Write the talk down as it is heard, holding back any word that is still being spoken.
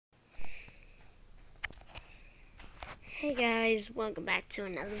Hey guys, welcome back to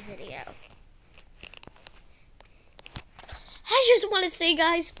another video. I just want to say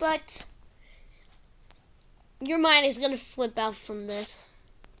guys, but your mind is going to flip out from this.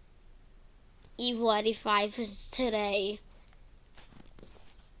 Evil Eddy 5 is today.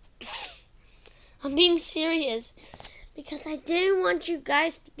 I'm being serious because I didn't want you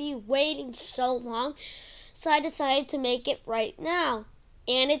guys to be waiting so long, so I decided to make it right now.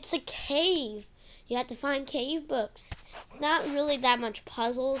 And it's a cave. You have to find cave books. It's not really that much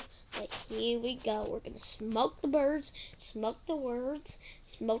puzzles, but here we go. We're going to smoke the birds, smoke the words,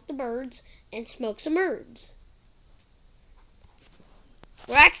 smoke the birds, and smoke some birds.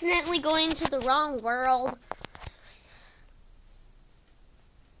 We're accidentally going to the wrong world.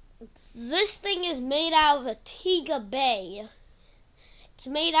 This thing is made out of a Tiga Bay. It's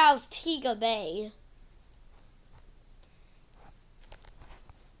made out of Tiga Bay.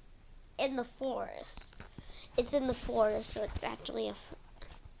 In the forest. It's in the forest, so it's actually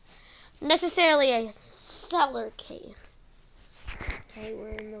necessarily a cellar cave. Okay, we're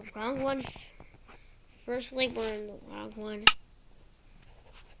in the wrong one. Firstly, we're in the wrong one.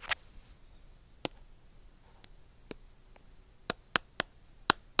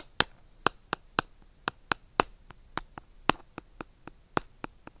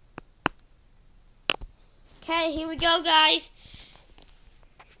 Okay, here we go, guys.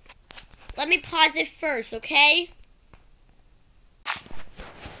 Let me pause it first, okay?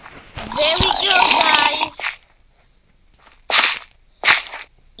 There we go, guys.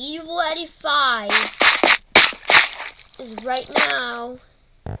 Evil Eddy 5 is right now.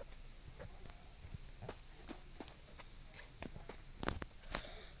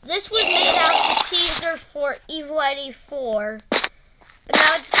 This was made out of the teaser for Evil Eddy 4, but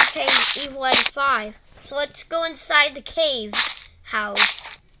now it's became Evil Eddy 5. So let's go inside the cave house.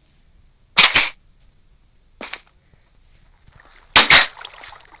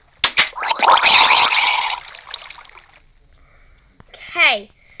 Okay,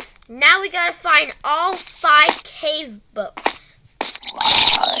 now we gotta find all 5 cave books.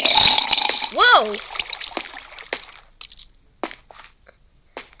 Whoa!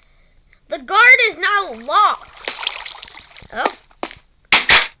 The guard is now locked. Oh.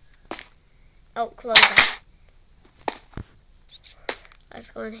 Oh, close that.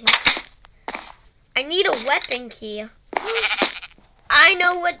 Let's go in here. I need a weapon key. I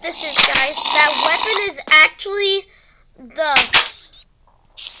know what this is, guys. That weapon is actually the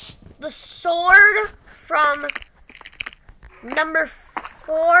sword from number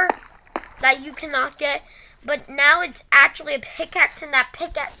 4 that you cannot get, but now it's actually a pickaxe, and that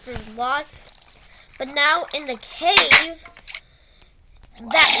pickaxe is locked. But now in the cave,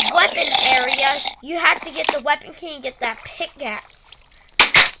 that weapon area, you have to get the weapon key and get that pickaxe.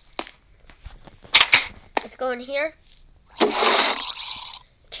 Let's go in here.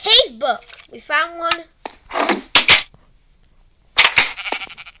 Cave book. We found one.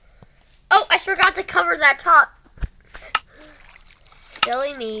 Oh, I forgot to cover that top.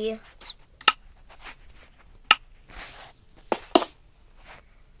 Silly me.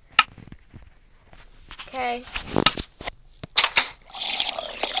 Okay.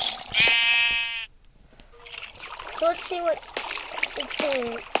 So let's see what it's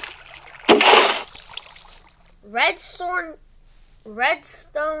saying. Redstone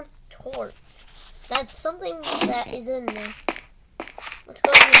torch. That's something that is in there. Let's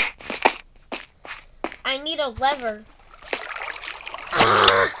go here. I need a lever.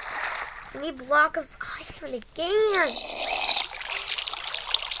 Ah! I need a block of iron again.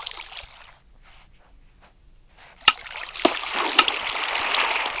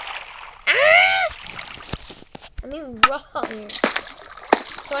 Ah! I need raw iron.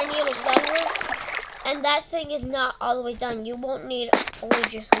 So I need a lever. And that thing is not all the way done. You won't need only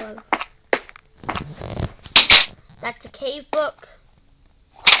just one. That's a cave book.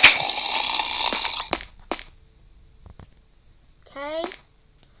 Okay.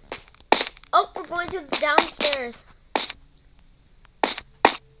 Oh, we're going to the downstairs.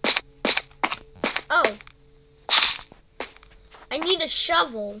 Oh. I need a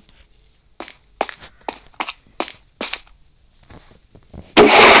shovel.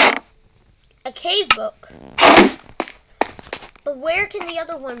 A cave book. But where can the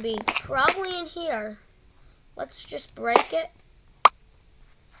other one be? Probably in here. Let's just break it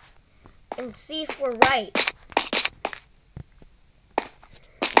and see if we're right.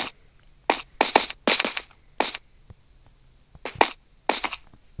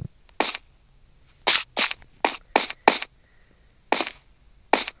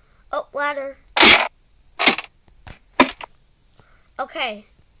 Oh, ladder. Okay.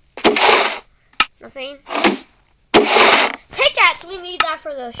 Nothing. Cats, we need that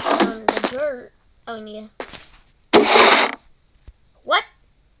for the dirt. Oh, we need it. What?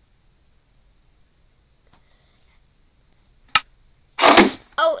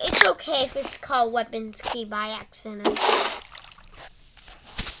 Oh, it's okay if it's called weapons key by accident.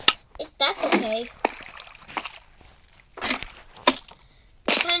 That's okay.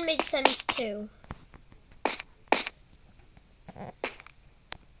 It kind of makes sense too.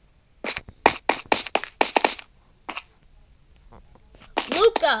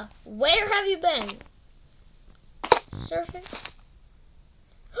 Luca, where have you been? Surface?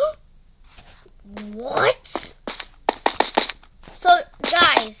 What? So,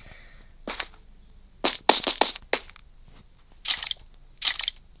 guys.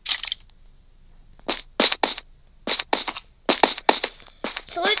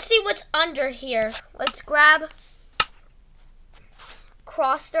 So let's see what's under here. Let's grab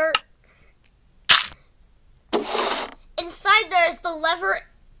cross dirt. Inside there's the lever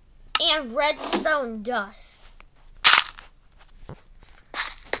and redstone dust.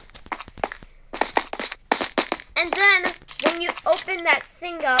 And then when you open that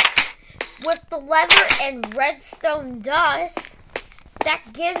thing up with the lever and redstone dust,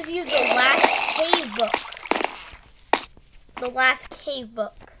 that gives you the last cave book. The last cave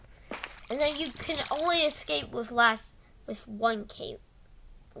book. And then you can only escape with one cave.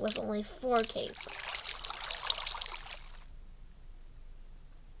 With only 4 caves.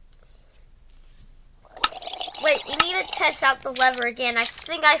 Wait, we need to test out the lever again. I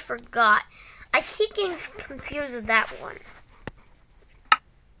think I forgot. I keep getting confused with that one.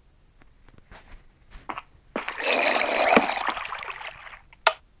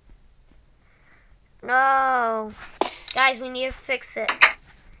 No. Guys, we need to fix it.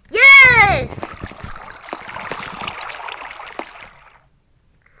 Yes!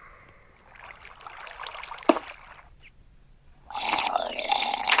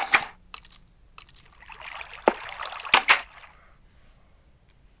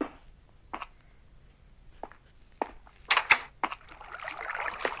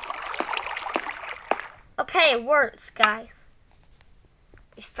 Okay, it works, guys.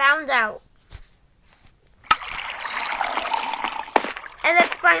 We found out. And then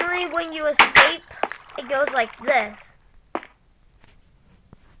finally, when you escape, it goes like this.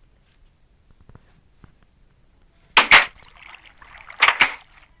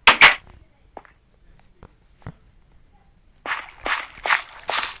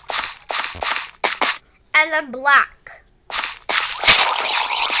 And then black.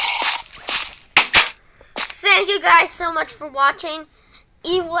 Thank you guys so much for watching.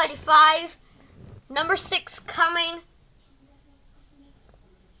 Evil 85, number 6 coming.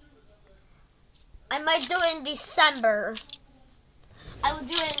 I might do it in December. I will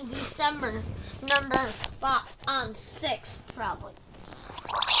do it in December, number 6 probably.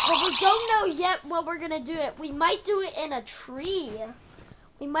 But we don't know yet what we're gonna do it. We might do it in a tree.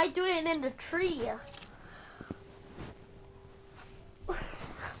 We might do it in a tree.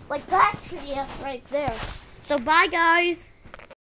 Like that tree right there. So bye guys.